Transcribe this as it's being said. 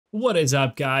What is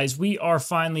up, guys? We are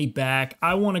finally back.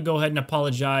 I want to go ahead and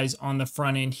apologize on the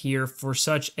front end here for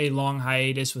such a long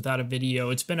hiatus without a video.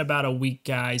 It's been about a week,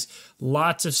 guys.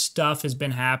 Lots of stuff has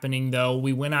been happening, though.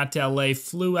 We went out to LA,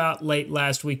 flew out late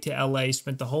last week to LA,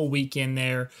 spent the whole weekend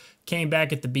there, came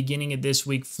back at the beginning of this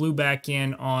week, flew back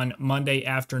in on Monday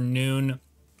afternoon.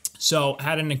 So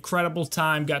had an incredible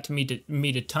time, got to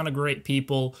meet a ton of great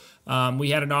people. We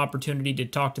had an opportunity to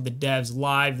talk to the devs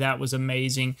live. That was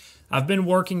amazing. I've been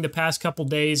working the past couple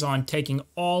days on taking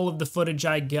all of the footage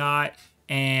I got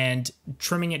and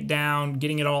trimming it down,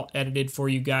 getting it all edited for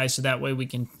you guys so that way we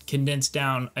can condense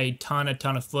down a ton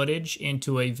of footage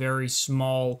into a very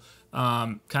small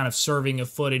kind of serving of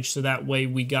footage, so that way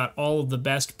we got all of the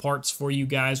best parts for you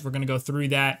guys. We're going to go through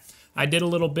that. I did a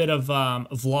little bit of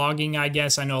vlogging, I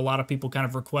guess. I know a lot of people kind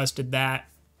of requested that.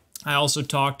 I also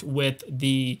talked with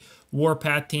the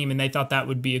Warpath team, and they thought that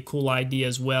would be a cool idea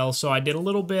as well. So I did a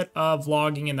little bit of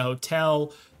vlogging in the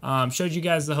hotel, showed you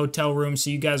guys the hotel room, so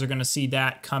you guys are going to see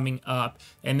that coming up.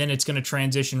 And then it's going to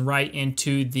transition right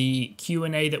into the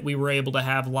Q&A that we were able to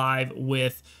have live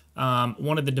with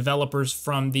one of the developers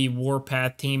from the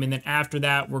Warpath team. And then after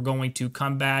that, we're going to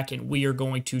come back and we are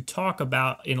going to talk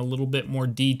about in a little bit more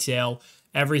detail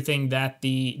everything that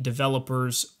the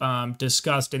developers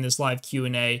discussed in this live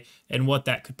Q&A and what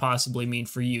that could possibly mean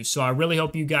for you. So I really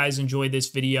hope you guys enjoyed this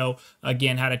video.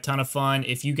 Again, had a ton of fun.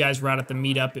 If you guys were out at the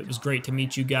meetup, it was great to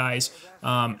meet you guys.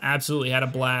 Absolutely had a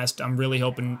blast. I'm really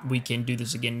hoping we can do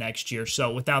this again next year.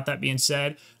 So with that being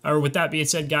said,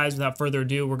 guys, without further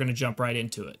ado, we're going to jump right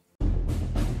into it.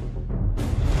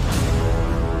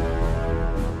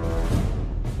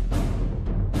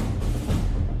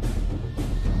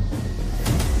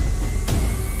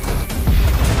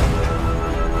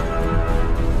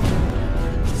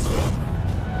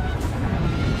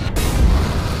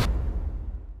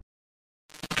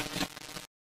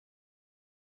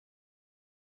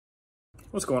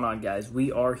 What's going on, guys?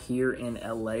 We are here in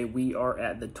LA. We are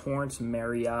at the Torrance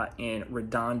Marriott in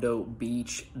Redondo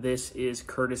Beach. This is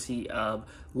courtesy of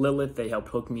Lilith. They helped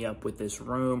hook me up with this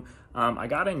room. I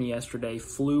got in yesterday,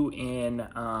 flew in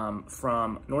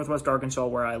from Northwest Arkansas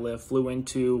where I live, flew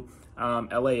into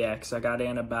LAX. I got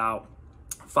in about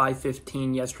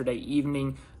 5:15 yesterday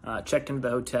evening, checked into the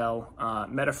hotel,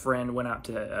 met a friend, went out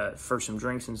to for some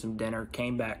drinks and some dinner,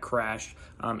 came back, crashed.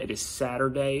 It is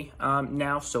Saturday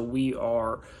now, so we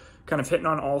are kind of hitting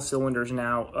on all cylinders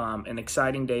now. An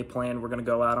exciting day planned. We're going to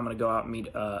go out. I'm going to go out and meet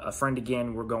a friend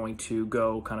again. We're going to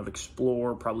go kind of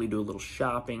explore, probably do a little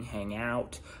shopping, hang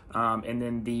out. And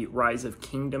then the Rise of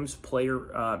Kingdoms player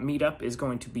meetup is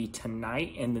going to be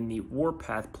tonight, and then the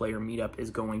Warpath player meetup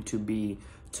is going to be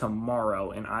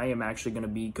tomorrow, and I am actually going to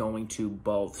be going to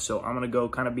both. So I'm going to go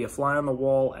kind of be a fly on the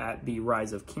wall at the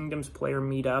Rise of Kingdoms player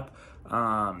meetup.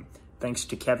 Thanks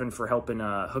to Kevin for helping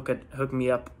hook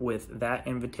me up with that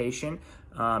invitation.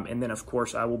 And then, of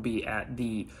course, I will be at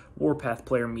the Warpath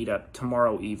player meetup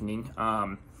tomorrow evening.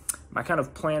 My kind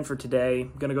of plan for today,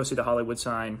 I'm going to go see the Hollywood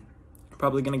sign.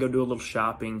 Probably going to go do a little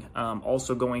shopping.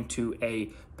 Also going to a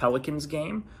Pelicans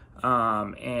game.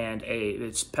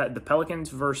 It's the Pelicans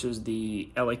versus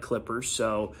the LA Clippers.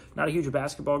 So not a huge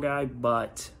basketball guy,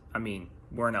 but I mean,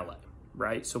 we're in LA,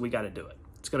 right? So we got to do it.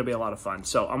 It's going to be a lot of fun.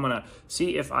 So I'm going to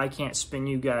see if I can't spin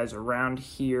you guys around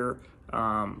here.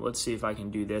 Let's see if I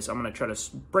can do this. I'm going to try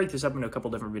to break this up into a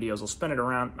couple different videos. I'll spin it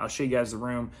around. I'll show you guys the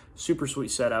room. Super sweet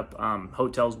setup.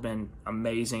 Hotel's been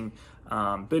amazing.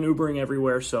 Been Ubering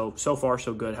everywhere. So far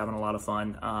so good. Having a lot of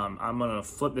fun. I'm going to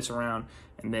flip this around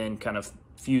and then kind of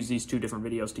fuse these two different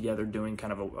videos together, doing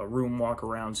kind of a room walk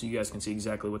around so you guys can see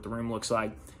exactly what the room looks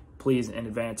like. Please, in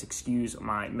advance, excuse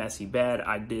my messy bed.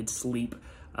 I did sleep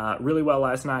really well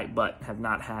last night, but have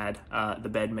not had the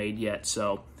bed made yet.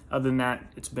 So other than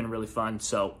that, it's been really fun.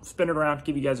 So spin it around,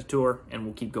 give you guys a tour, and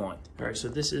we'll keep going. All right, so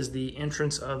this is the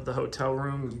entrance of the hotel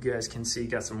room. You guys can see,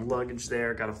 got some luggage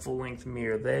there, got a full-length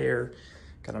mirror there,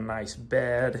 got a nice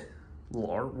bed, little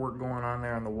artwork going on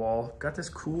there on the wall. Got this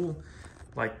cool,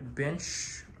 like,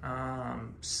 bench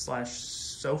slash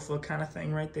sofa kind of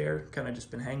thing right there. Kind of just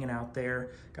been hanging out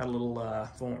there. Got a little,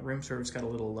 room service, got a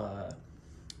little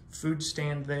food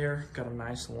stand there. Got a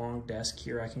nice long desk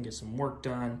here. I can get some work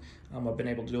done. I've been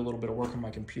able to do a little bit of work on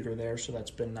my computer there, so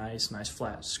that's been nice. Nice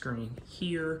flat screen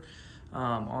here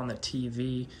on the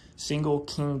TV. Single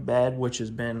king bed, which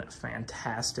has been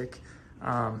fantastic.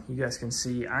 You guys can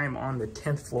see I am on the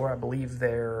 10th floor. I believe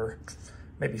they're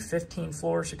maybe 15th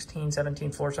floor, 16,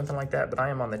 17th floor, something like that. But I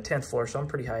am on the 10th floor, so I'm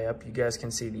pretty high up. You guys can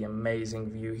see the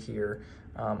amazing view here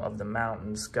of the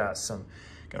mountains. Got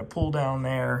a pool down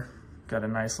there. Got a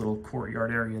nice little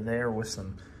courtyard area there with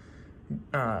some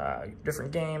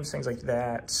different games, things like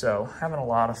that. So having a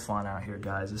lot of fun out here,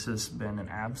 guys. This has been an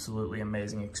absolutely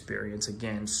amazing experience.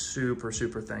 Again, super,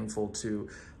 super thankful to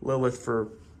Lilith for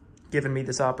giving me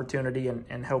this opportunity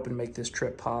and helping make this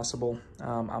trip possible.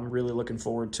 I'm really looking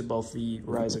forward to both the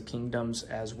Rise of Kingdoms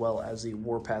as well as the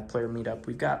Warpath player meetup.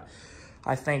 We've got,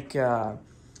 I think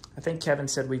Kevin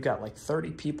said we've got like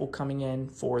 30 people coming in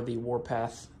for the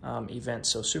Warpath event,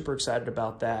 so super excited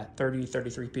about that.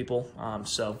 33 people,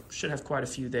 so should have quite a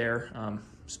few there.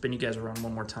 Spin you guys around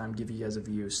one more time, give you guys a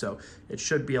view. So it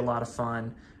should be a lot of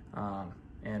fun,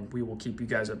 and we will keep you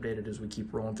guys updated as we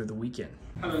keep rolling through the weekend.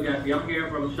 Hello guys, I'm here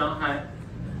from Shanghai.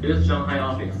 This is Shanghai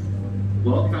office.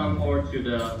 Welcome over to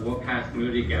the Warpath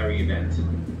Community Gallery event.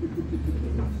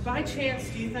 By chance,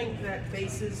 do you think that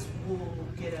bases will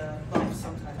get a buff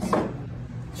sometime soon?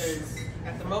 Because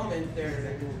at the moment,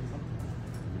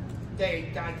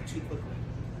 they die too quickly,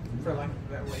 for lack of a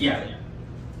better way. Yeah,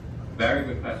 very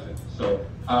good question. So,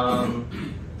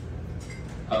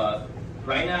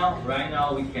 right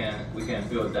now we can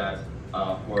feel that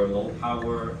for low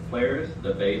power players,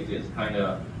 the base is kind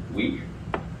of weak.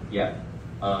 Yeah,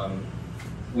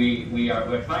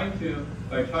 we're trying to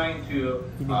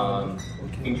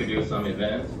introduce some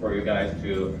events for you guys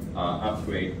to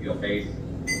upgrade your base,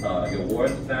 your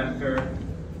wars faster,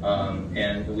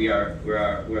 and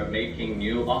we're making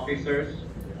new officers.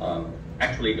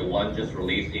 Actually, the one just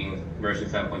released in version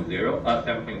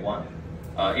 7.1.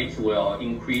 It will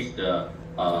increase the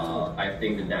I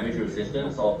think the damage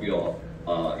resistance of your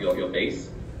base.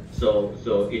 So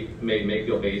it may make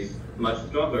your base much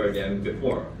stronger than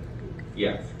before.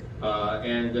 Yeah.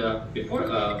 Before,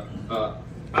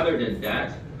 other than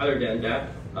that,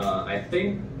 I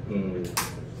think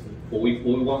what we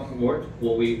want more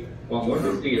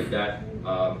to see is that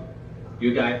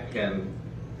you guys can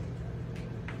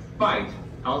fight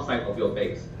outside of your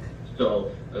base.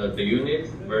 So the units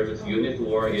versus units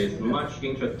war is much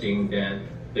interesting than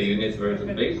the units versus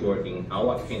base war in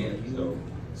our opinion. So.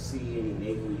 See any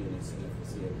naval units in the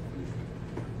foreseeable future?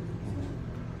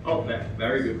 Oh,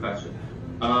 very good question.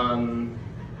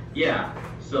 Yeah,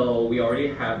 so we already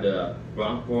have the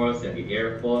ground force and the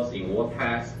air force in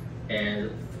Warpath,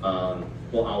 and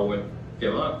for our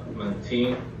development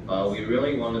team, we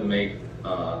really want to make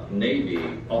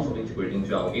Navy also integrate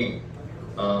into our game.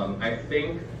 I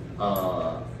think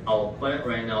our plan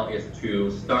right now is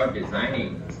to start to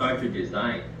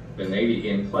design the Navy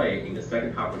gameplay in the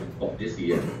second half of this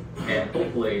year, and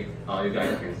hopefully you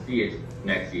guys can see it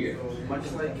next year. So much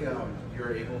like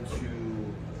you're able to,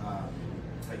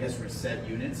 I guess, reset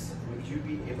units, would you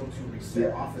be able to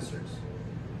reset officers?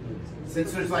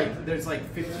 Since there's like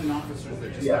 15 officers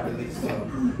that just got released, so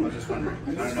I was just wondering. I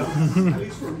don't know. At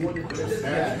least for one,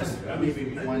 maybe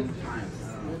one time.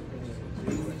 I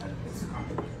don't know. It's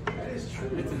complicated. That is true.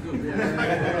 It's a good.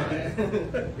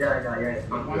 Yeah.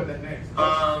 Why the next? For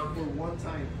one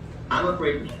time. I'm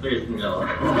afraid there is no. Yeah,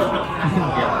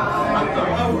 I'm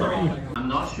sorry. I'm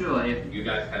not sure if you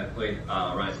guys have played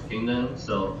Rise of Kingdom,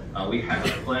 so we have a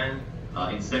plan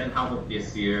in second half of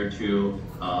this year to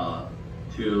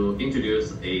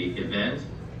introduce a event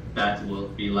that will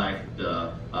be like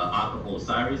the Ark of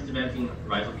Osiris event in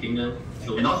Rise of Kingdom.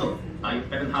 So, and also in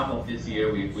second half of this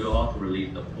year, we will also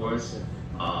release the first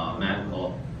map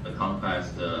of the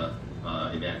Conquest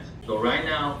event. So right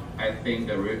now, I think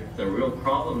the real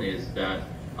problem is that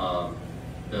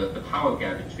the power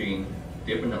gap between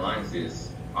different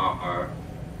alliances are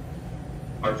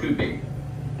too big.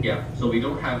 Yeah, so we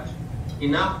don't have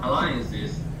enough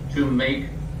alliances to make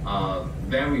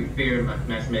very fair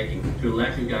matchmaking to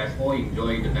let you guys all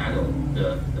enjoy the battle,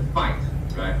 the fight,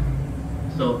 right?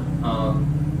 So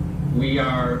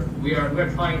we're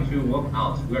trying to work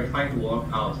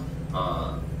out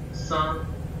some,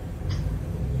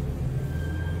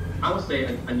 I would say,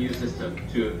 a new system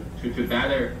to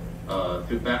better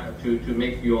to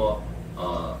make your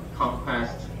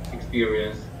Conquest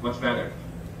experience much better.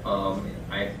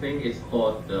 I think it's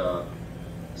called the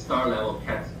star level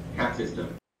cap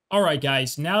system. All right,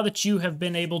 guys, now that you have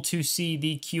been able to see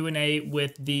the Q&A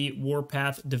with the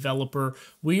Warpath developer,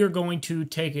 we are going to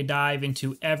take a dive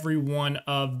into every one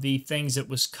of the things that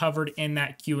was covered in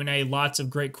that Q&A. Lots of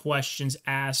great questions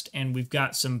asked, and we've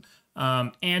got some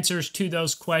answers to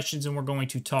those questions, and we're going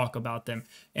to talk about them.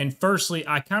 And firstly,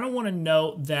 I kind of want to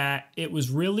note that it was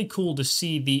really cool to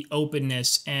see the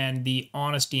openness and the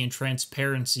honesty and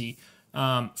transparency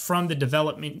from the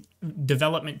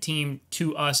development team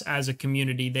to us as a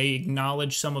community. They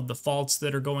acknowledge some of the faults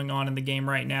that are going on in the game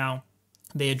right now.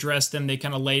 They addressed them. They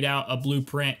kind of laid out a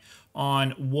blueprint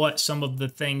on what some of the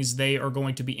things they are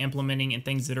going to be implementing and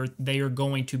things that they are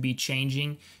going to be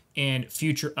changing in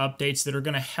future updates that are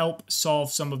going to help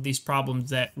solve some of these problems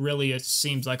that really it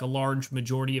seems like a large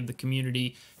majority of the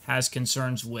community has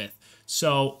concerns with.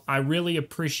 So I really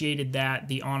appreciated that.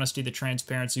 The honesty, the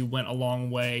transparency went a long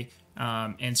way.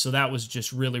 And so that was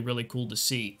just really, really cool to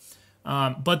see.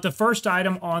 But the first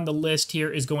item on the list here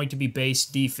is going to be base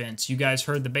defense. You guys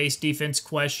heard the base defense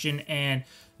question, and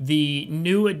the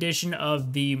new addition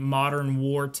of the modern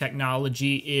war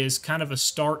technology is kind of a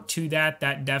start to that.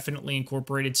 That definitely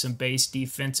incorporated some base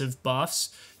defensive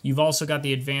buffs. You've also got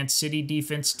the advanced city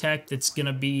defense tech that's going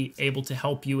to be able to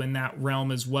help you in that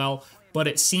realm as well. But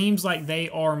it seems like they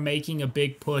are making a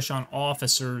big push on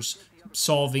officers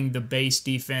solving the base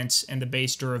defense and the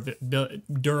base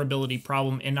durability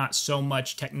problem, and not so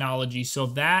much technology. So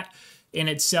that in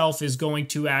itself is going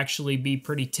to actually be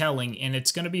pretty telling, and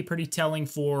it's going to be pretty telling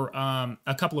for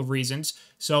a couple of reasons.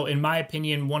 So in my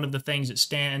opinion, one of the things that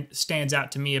stands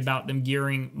out to me about them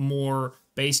gearing more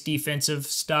base defensive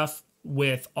stuff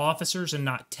with officers and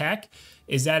not tech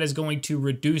is that is going to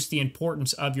reduce the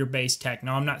importance of your base tech.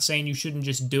 Now, I'm not saying you shouldn't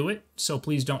just do it, so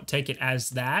please don't take it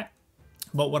as that.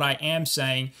 But what I am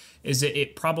saying is that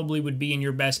it probably would be in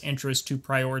your best interest to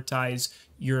prioritize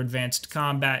your advanced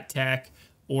combat tech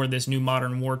or this new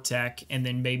modern war tech, and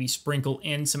then maybe sprinkle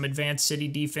in some advanced city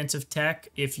defensive tech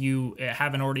if you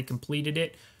haven't already completed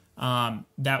it.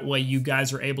 That way you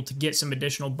guys are able to get some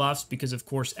additional buffs, because of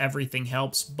course everything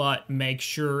helps, but make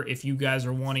sure if you guys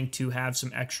are wanting to have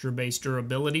some extra base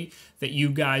durability that you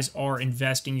guys are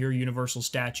investing your universal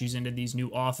statues into these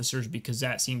new officers, because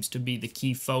that seems to be the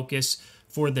key focus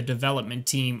for the development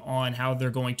team on how they're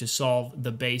going to solve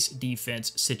the base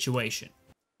defense situation.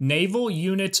 Naval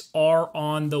units are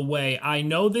on the way. I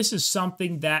know this is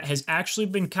something that has actually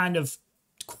been kind of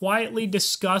quietly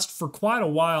discussed for quite a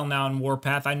while now in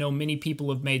Warpath. I know many people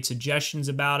have made suggestions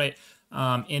about it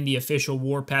in the official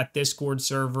Warpath Discord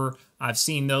server. I've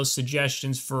seen those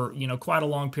suggestions for, quite a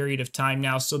long period of time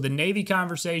now. So the Navy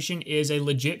conversation is a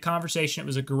legit conversation. It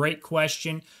was a great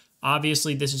question.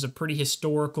 Obviously, this is a pretty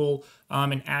historical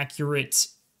and accurate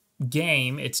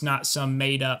game. It's not some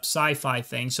made-up sci-fi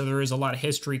thing, so there is a lot of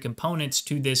history components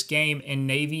to this game, and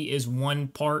Navy is one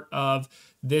part of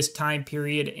this time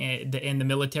period in the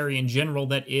military in general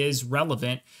that is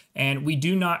relevant. And we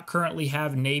do not currently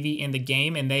have Navy in the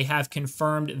game, and they have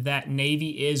confirmed that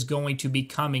Navy is going to be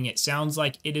coming. It sounds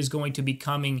like it is going to be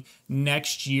coming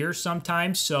next year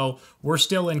sometime, so we're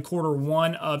still in quarter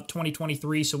 1 of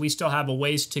 2023, so we still have a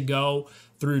ways to go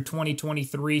through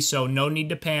 2023, so no need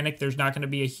to panic. There's not going to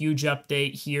be a huge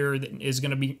update here that is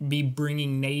going to be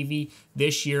bringing Navy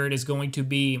this year. It is going to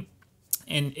be,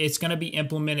 and it's going to be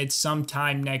implemented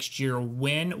sometime next year.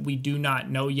 When, we do not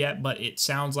know yet, but it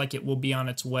sounds like it will be on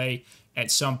its way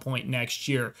at some point next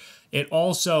year. It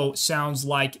also sounds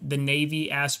like the Navy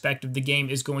aspect of the game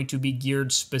is going to be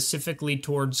geared specifically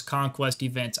towards Conquest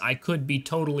events. I could be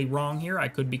totally wrong here. I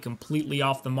could be completely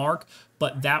off the mark,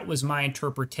 but that was my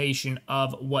interpretation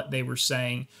of what they were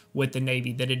saying with the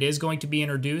Navy, that it is going to be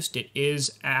introduced. It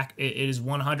is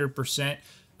 100%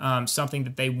 something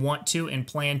that they want to and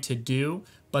plan to do,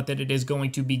 but that it is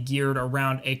going to be geared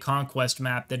around a Conquest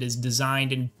map that is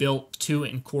designed and built to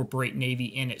incorporate Navy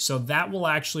in it. So that will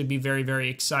actually be very, very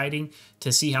exciting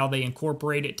to see how they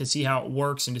incorporate it, to see how it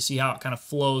works, and to see how it kind of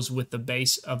flows with the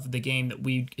base of the game that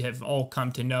we have all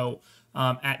come to know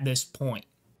at this point.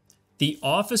 The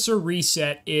officer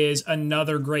reset is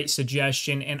another great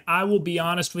suggestion, and I will be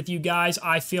honest with you guys,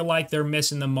 I feel like they're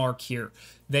missing the mark here.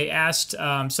 They asked,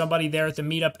 somebody there at the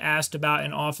meetup asked about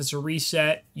an officer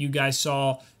reset. You guys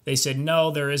saw, they said no,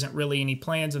 there isn't really any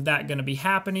plans of that going to be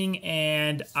happening,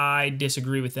 and I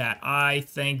disagree with that. I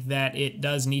think that it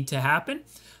does need to happen.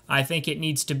 I think it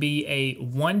needs to be a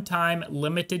one-time,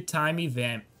 limited-time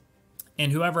event,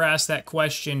 and whoever asked that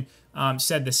question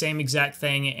said the same exact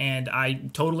thing, and I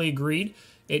totally agreed.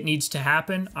 It needs to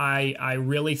happen. I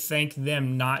really think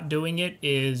them not doing it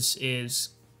is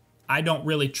I don't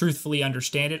really truthfully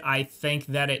understand it. I think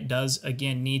that it does,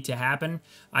 again, need to happen.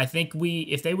 I think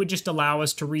if they would just allow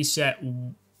us to reset,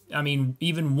 I mean,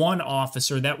 even one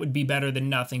officer, that would be better than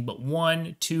nothing, but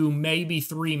 1, 2, maybe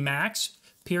 3 max,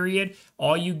 period.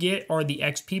 All you get are the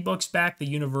XP books back, the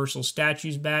universal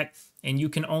statues back, and you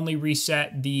can only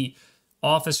reset the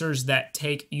officers that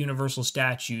take universal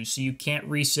statues. So you can't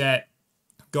reset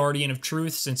Guardian of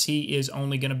Truth, since he is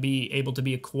only going to be able to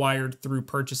be acquired through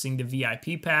purchasing the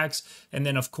VIP packs. And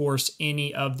then, of course,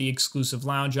 any of the exclusive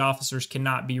lounge officers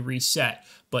cannot be reset.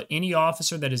 But any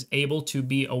officer that is able to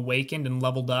be awakened and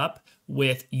leveled up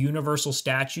with universal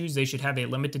statues, they should have a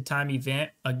limited time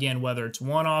event. Again, whether it's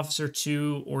 1 officer,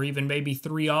 2, or even maybe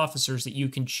 3 officers that you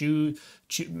can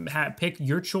pick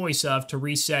your choice of to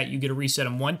reset. You get to reset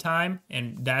them 1 time,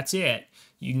 and that's it.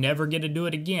 You never get to do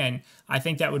it again. I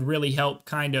think that would really help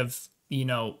kind of, you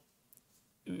know,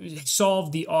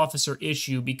 solve the officer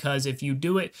issue, because if you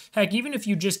do it, heck, even if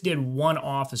you just did 1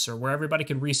 officer where everybody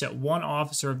could reset 1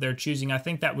 officer of their choosing, I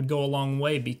think that would go a long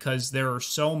way, because there are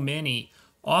so many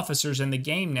officers in the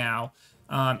game now,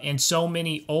 and so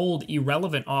many old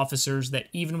irrelevant officers that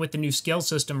even with the new skill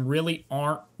system really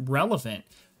aren't relevant.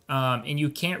 And you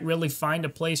can't really find a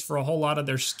place for a whole lot of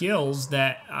their skills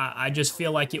that I just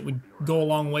feel like it would go a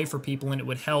long way for people, and it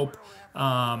would help.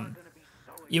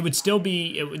 It would still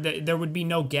be, there would be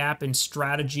no gap in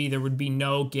strategy. There would be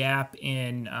no gap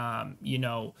in, you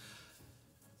know,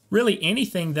 really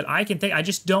anything that I can think. I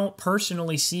just don't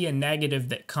personally see a negative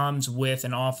that comes with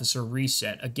an officer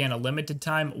reset. Again, a limited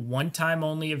time, 1 time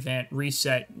only event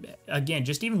reset. Again,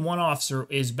 just even 1 officer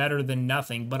is better than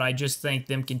nothing, but I just think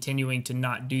them continuing to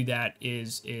not do that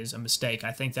is a mistake.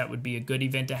 I think that would be a good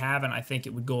event to have, and I think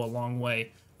it would go a long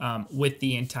way with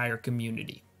the entire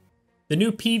community. The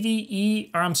new PvP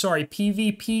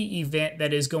event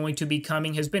that is going to be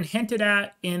coming has been hinted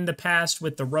at in the past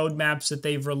with the roadmaps that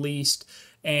they've released,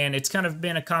 and it's kind of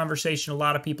been a conversation a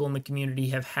lot of people in the community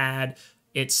have had.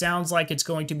 It sounds like it's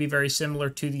going to be very similar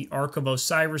to the Ark of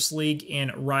Osiris League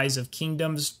in Rise of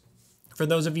Kingdoms. For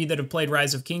those of you that have played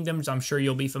Rise of Kingdoms, I'm sure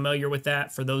you'll be familiar with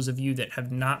that. For those of you that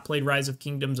have not played Rise of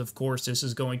Kingdoms, of course, this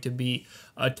is going to be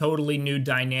a totally new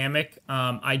dynamic.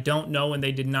 I don't know, and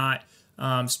they did not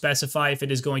specify if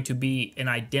it is going to be an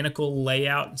identical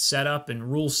layout and setup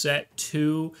and rule set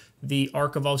to the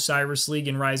Ark of Osiris League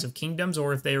and Rise of Kingdoms,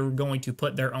 or if they are going to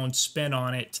put their own spin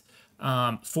on it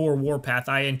for Warpath.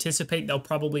 I anticipate they'll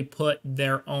probably put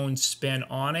their own spin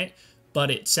on it, but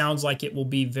it sounds like it will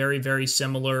be very, very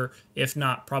similar, if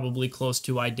not probably close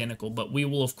to identical. But we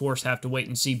will, of course, have to wait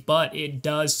and see. But it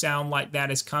does sound like that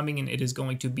is coming, and it is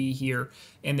going to be here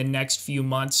in the next few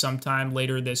months, sometime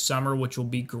later this summer, which will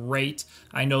be great.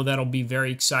 I know that'll be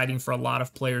very exciting for a lot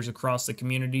of players across the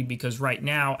community, because right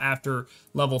now, after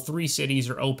level 3 cities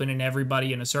are open and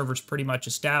everybody in a server is pretty much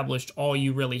established, all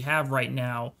you really have right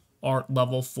now are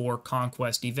level 4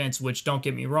 Conquest events, which, don't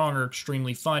get me wrong, are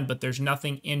extremely fun, but there's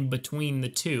nothing in between the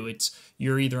two. It's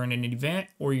you're either in an event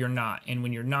or you're not, and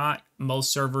when you're not,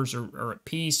 most servers are at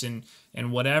peace and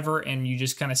whatever, and you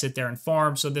just kind of sit there and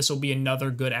farm. So this will be another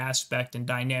good aspect and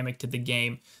dynamic to the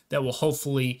game that will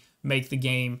hopefully make the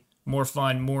game more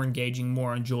fun, more engaging,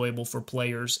 more enjoyable for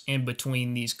players in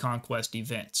between these Conquest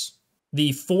events.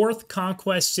 The 4th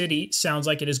Conquest city sounds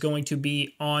like it is going to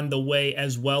be on the way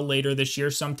as well later this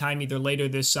year, sometime either later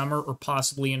this summer or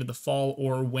possibly into the fall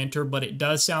or winter. But it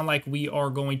does sound like we are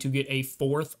going to get a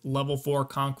 4th level 4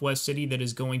 Conquest city that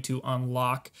is going to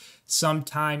unlock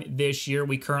sometime this year.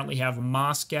 We currently have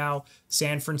Moscow,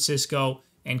 San Francisco,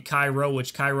 and Cairo,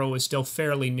 which Cairo is still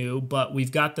fairly new, but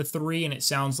we've got the 3, and it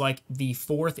sounds like the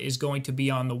 4th is going to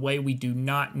be on the way. We do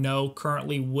not know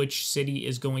currently which city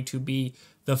is going to be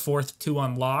the 4th to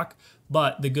unlock,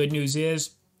 but the good news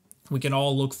is we can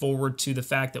all look forward to the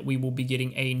fact that we will be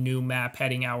getting a new map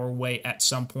heading our way at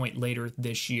some point later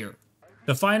this year.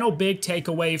 The final big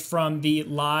takeaway from the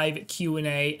live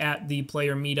Q&A at the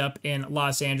player meetup in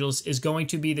Los Angeles is going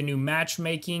to be the new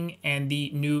matchmaking and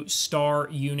the new star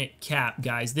unit cap,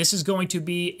 guys. This is going to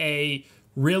be a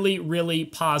really, really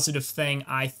positive thing,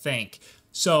 I think.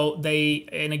 So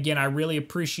and again, I really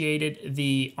appreciated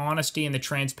the honesty and the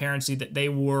transparency that they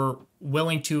were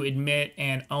willing to admit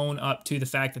and own up to the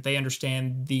fact that they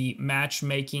understand the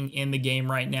matchmaking in the game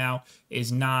right now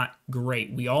is not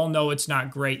great. We all know it's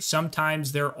not great.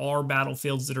 Sometimes there are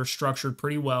battlefields that are structured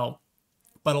pretty well,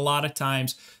 but a lot of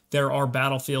times there are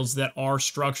battlefields that are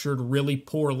structured really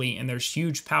poorly, and there's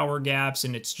huge power gaps,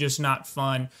 and it's just not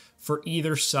fun for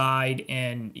either side,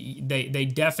 and they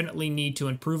definitely need to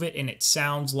improve it, and it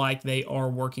sounds like they are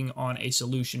working on a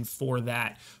solution for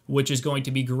that, which is going to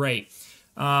be great.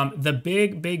 The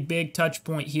big touch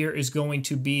point here is going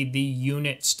to be the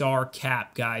unit star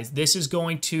cap, guys. This is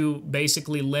going to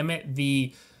basically limit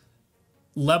the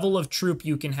level of troop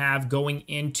you can have going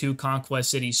into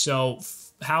Conquest City. So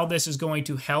how this is going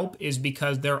to help is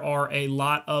because there are a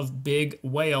lot of big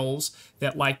whales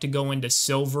that like to go into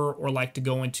silver or like to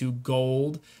go into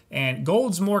gold. And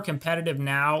gold's more competitive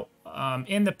now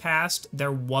in the past,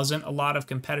 there wasn't a lot of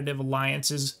competitive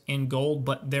alliances in gold,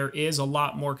 but there is a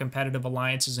lot more competitive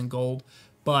alliances in gold.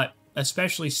 But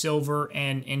especially silver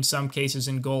and in some cases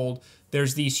in gold,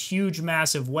 there's these huge,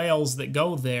 massive whales that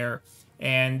go there,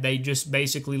 and they just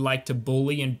basically like to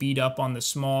bully and beat up on the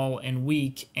small and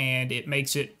weak, and it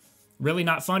makes it really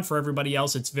not fun for everybody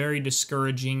else. It's very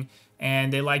discouraging,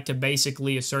 and they like to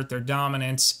basically assert their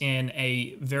dominance in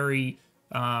a very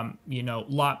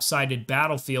lopsided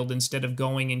battlefield instead of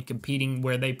going and competing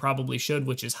where they probably should,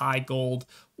 which is high gold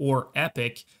or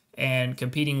epic, and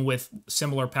competing with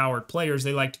similar powered players.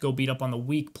 They like to go beat up on the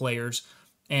weak players,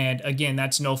 and again,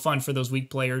 that's no fun for those weak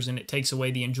players, and it takes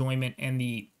away the enjoyment and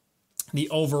the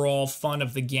overall fun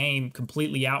of the game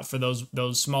completely out for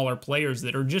those smaller players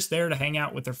that are just there to hang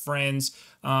out with their friends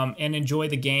and enjoy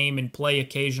the game and play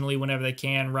occasionally whenever they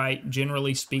can, right?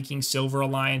 Generally speaking, silver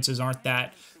alliances aren't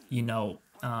that,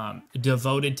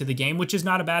 devoted to the game, which is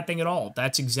not a bad thing at all.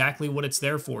 That's exactly what it's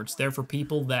there for. It's there for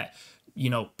people that,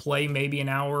 play maybe an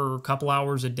hour or a couple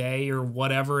hours a day or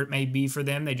whatever it may be for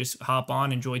them. They just hop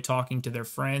on, enjoy talking to their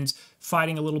friends,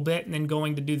 fighting a little bit, and then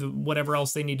going to do whatever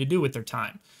else they need to do with their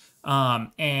time.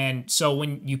 And so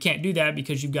when you can't do that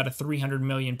because you've got a 300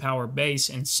 million power base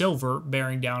and silver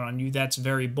bearing down on you, that's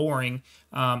very boring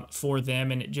for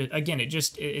them. And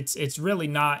it's really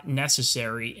not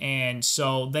necessary. And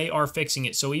so they are fixing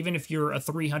it. So even if you're a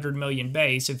 300 million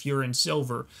base, if you're in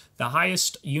silver, the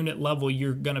highest unit level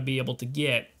you're going to be able to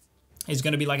get is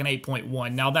going to be like an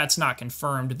 8.1. Now that's not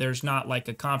confirmed. There's not like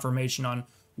a confirmation on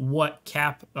what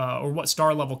cap or what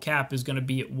star level cap is going to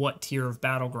be at what tier of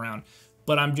battleground.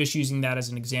 But I'm just using that as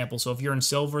an example. So if you're in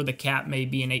silver, the cap may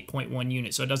be an 8.1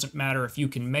 unit. So it doesn't matter if you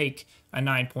can make a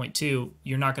 9.2,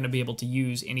 you're not going to be able to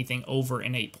use anything over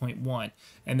an 8.1.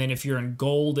 And then if you're in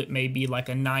gold, it may be like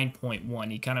a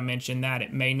 9.1. He kind of mentioned that.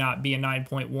 It may not be a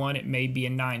 9.1, it may be a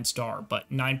 9-star.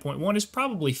 But 9.1 is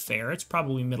probably fair. It's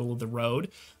probably middle of the road.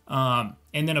 And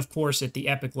then, of course, at the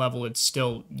epic level, it's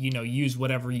still, use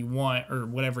whatever you want or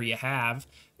whatever you have.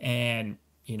 And,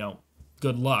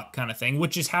 good luck kind of thing,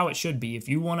 which is how it should be. If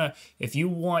you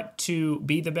want to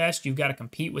be the best, you've got to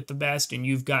compete with the best, and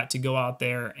you've got to go out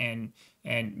there and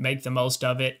make the most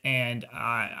of it. And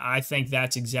I think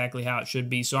that's exactly how it should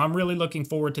be. So I'm really looking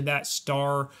forward to that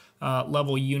star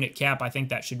level unit cap. I think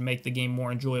that should make the game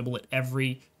more enjoyable at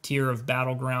every tier of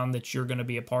battleground that you're going to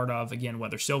be a part of. Again,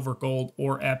 whether silver, gold,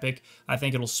 or epic, I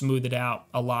think it'll smooth it out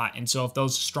a lot. And so if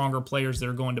those stronger players that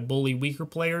are going to bully weaker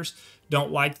players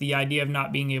don't like the idea of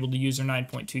not being able to use their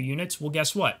 9.2 units, well,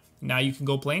 guess what? Now you can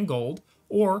go play in gold,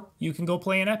 or you can go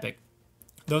play in epic.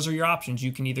 Those are your options.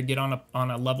 You can either get on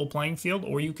a level playing field,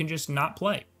 or you can just not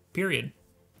play, period.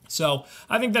 So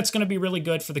I think that's going to be really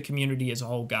good for the community as a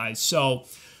whole, guys. So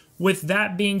with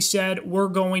that being said, we're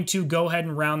going to go ahead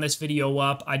and round this video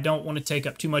up. I don't want to take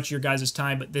up too much of your guys'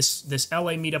 time, but this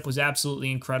LA meetup was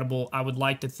absolutely incredible. I would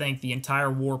like to thank the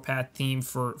entire Warpath team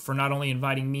for not only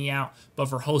inviting me out, but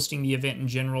for hosting the event in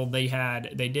general. They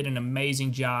did an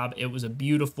amazing job. It was a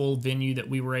beautiful venue that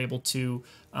we were able to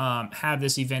have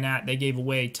this event at. They gave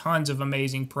away tons of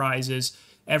amazing prizes.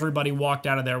 Everybody walked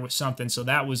out of there with something, so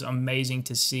that was amazing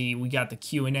to see. We got the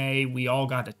Q&A. We all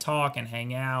got to talk and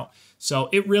hang out. So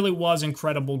it really was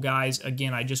incredible, guys.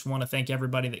 Again, I just want to thank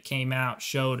everybody that came out,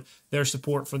 showed their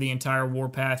support for the entire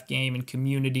Warpath game and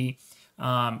community.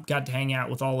 Got to hang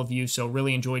out with all of you, so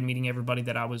really enjoyed meeting everybody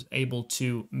that I was able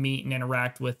to meet and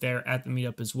interact with there at the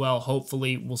meetup as well.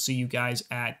 Hopefully, we'll see you guys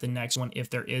at the next one,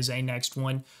 if there is a next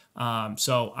one.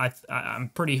 So I'm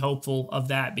pretty hopeful of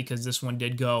that, because this one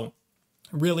did go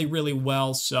really, really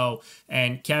well. So,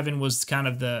 and Kevin was kind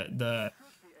of the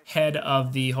head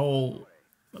of the whole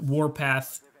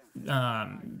Warpath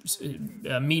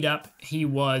meetup. He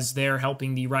was there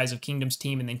helping the Rise of Kingdoms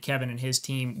team, and then Kevin and his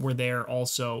team were there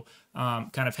also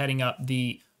kind of heading up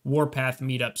the Warpath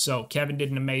meetup. So Kevin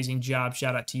did an amazing job.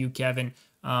 Shout out to you, Kevin.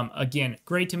 Again,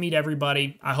 great to meet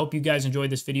everybody. I hope you guys enjoyed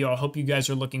this video. I hope you guys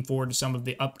are looking forward to some of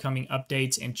the upcoming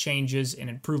updates and changes and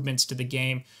improvements to the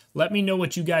game. Let me know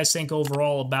what you guys think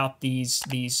overall about these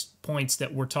points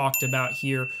that were talked about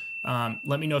here.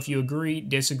 Let me know if you agree,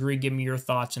 disagree, give me your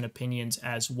thoughts and opinions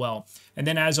as well. And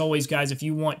then, as always, guys, if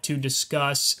you want to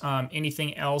discuss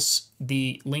anything else,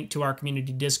 the link to our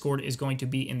community Discord is going to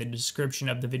be in the description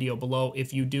of the video below.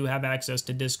 If you do have access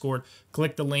to Discord,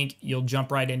 click the link. You'll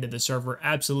jump right into the server.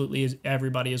 Absolutely,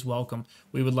 everybody is welcome.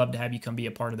 We would love to have you come be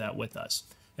a part of that with us.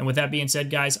 And with that being said,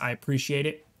 guys, I appreciate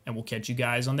it, and we'll catch you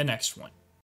guys on the next one.